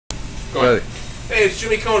Go ahead. Hey, it's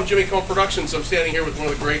Jimmy Cohn, Jimmy Cohn Productions. I'm standing here with one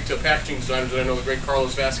of the great packaging designers that I know, the great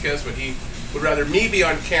Carlos Vasquez, but he would rather me be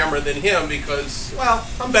on camera than him because, well,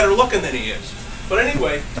 I'm better looking than he is. But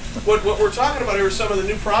anyway, what we're talking about here are some of the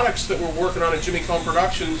new products that we're working on at Jimmy Cohn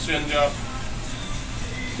Productions, and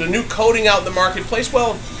the new coating out in the marketplace,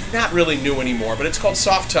 well, not really new anymore, but it's called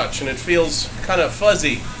Soft Touch, and it feels kind of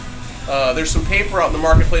fuzzy. There's some paper out in the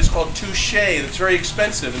marketplace called Touche that's very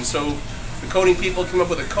expensive, and so the coating people came up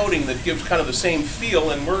with a coating that gives kind of the same feel,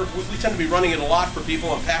 and we tend to be running it a lot for people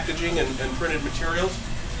on packaging and printed materials.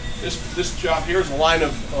 This job here is a line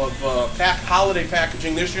of holiday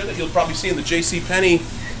packaging this year that you'll probably see in the JCPenney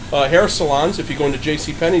hair salons if you go into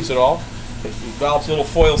JCPenney's at all. It involves a little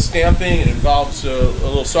foil stamping, it involves a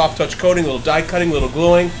little soft touch coating, a little die cutting, a little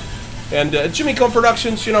gluing. And at Jimmy Cohn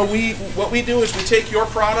Productions, you know, what we do is we take your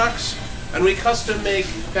products and we custom make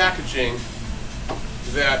packaging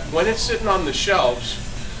that when it's sitting on the shelves,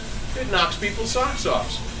 it knocks people's socks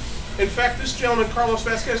off. In fact, this gentleman, Carlos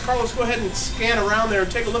Vasquez, Carlos, go ahead and scan around there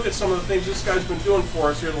and take a look at some of the things this guy's been doing for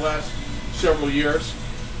us here the last several years.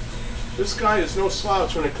 This guy is no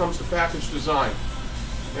slouch when it comes to package design.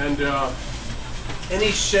 And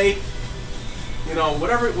any shape, you know,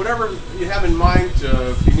 whatever you have in mind,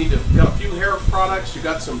 if you need to, got a few hair products, you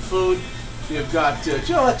got some food, you've got you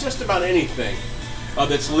know, just about anything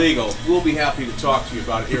that's legal, we'll be happy to talk to you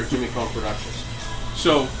about it here at Jimmy Cohn Productions.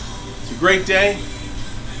 So, it's a great day.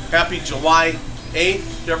 Happy July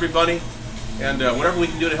 8th to everybody. And whatever we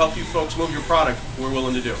can do to help you folks move your product, we're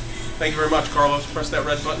willing to do. Thank you very much, Carlos. Press that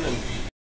red button and